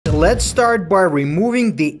let's start by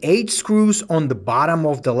removing the 8 screws on the bottom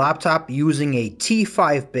of the laptop using a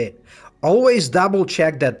T5 bit. Always double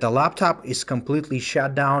check that the laptop is completely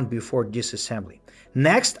shut down before disassembly.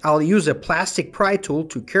 Next, I'll use a plastic pry tool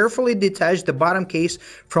to carefully detach the bottom case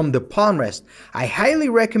from the palm rest. I highly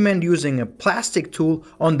recommend using a plastic tool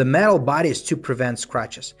on the metal bodies to prevent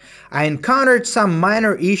scratches. I encountered some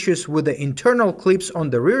minor issues with the internal clips on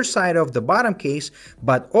the rear side of the bottom case,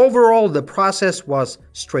 but overall the process was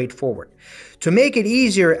straightforward. To make it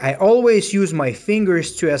easier, I always use my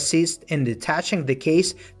fingers to assist in detaching the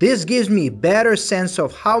case. This gives me a better sense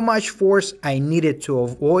of how much force I needed to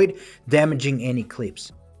avoid damaging any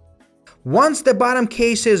clips. Once the bottom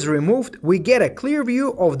case is removed, we get a clear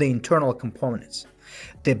view of the internal components.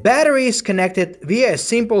 The battery is connected via a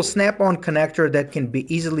simple snap-on connector that can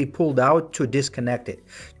be easily pulled out to disconnect it.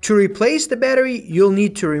 To replace the battery, you'll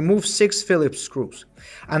need to remove 6 Phillips screws.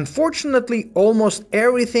 Unfortunately, almost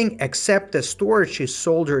everything except the storage is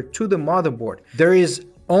soldered to the motherboard. There is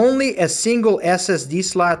only a single SSD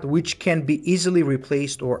slot which can be easily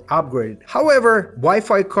replaced or upgraded. However,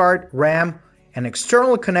 Wi-Fi card, RAM, and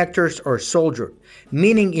external connectors are soldered,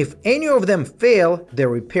 meaning if any of them fail, the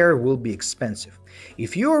repair will be expensive.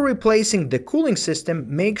 If you are replacing the cooling system,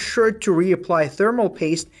 make sure to reapply thermal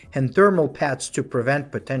paste and thermal pads to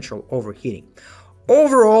prevent potential overheating.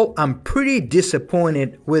 Overall, I'm pretty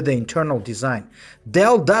disappointed with the internal design.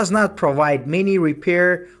 Dell does not provide many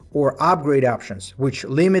repair or upgrade options, which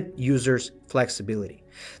limit users' flexibility.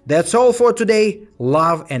 That's all for today.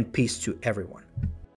 Love and peace to everyone.